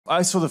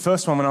I saw the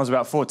first one when I was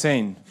about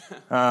 14,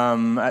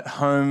 at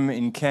home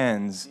in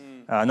Cairns.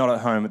 Not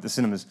at home, at the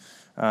cinemas.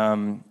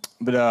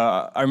 But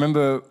I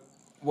remember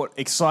what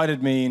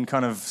excited me and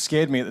kind of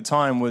scared me at the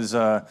time was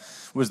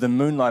the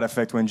moonlight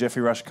effect when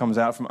Geoffrey Rush comes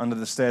out from under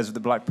the stairs with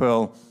the black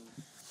pearl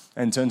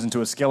and turns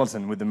into a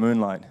skeleton with the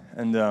moonlight.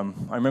 And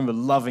I remember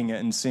loving it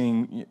and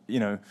seeing,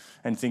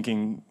 and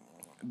thinking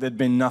there'd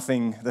been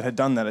nothing that had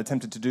done that,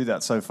 attempted to do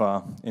that so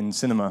far in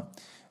cinema.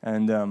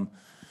 And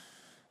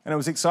it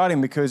was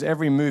exciting because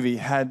every movie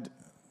had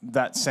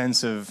that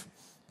sense of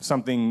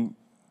something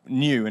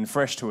new and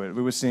fresh to it.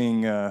 We were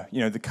seeing,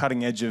 the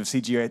cutting edge of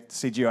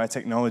CGI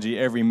technology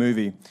every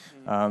movie.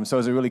 So it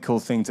was a really cool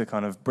thing to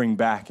kind of bring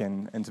back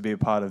and to be a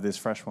part of this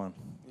fresh one.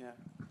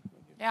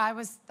 Yeah, I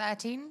was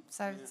 13,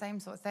 so same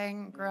sort of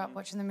thing. Grew up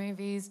watching the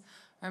movies.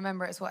 I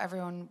remember it's what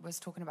everyone was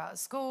talking about at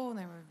school, and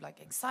they were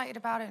like excited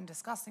about it and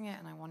discussing it,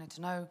 and I wanted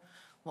to know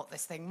what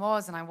this thing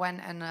was, and I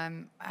went and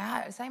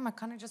I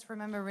kind of just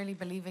remember really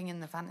believing in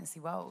the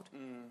fantasy world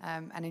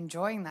and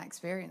enjoying that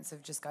experience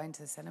of just going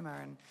to the cinema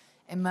and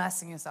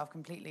immersing yourself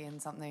completely in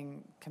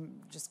something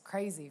just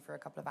crazy for a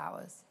couple of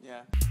hours.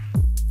 Yeah.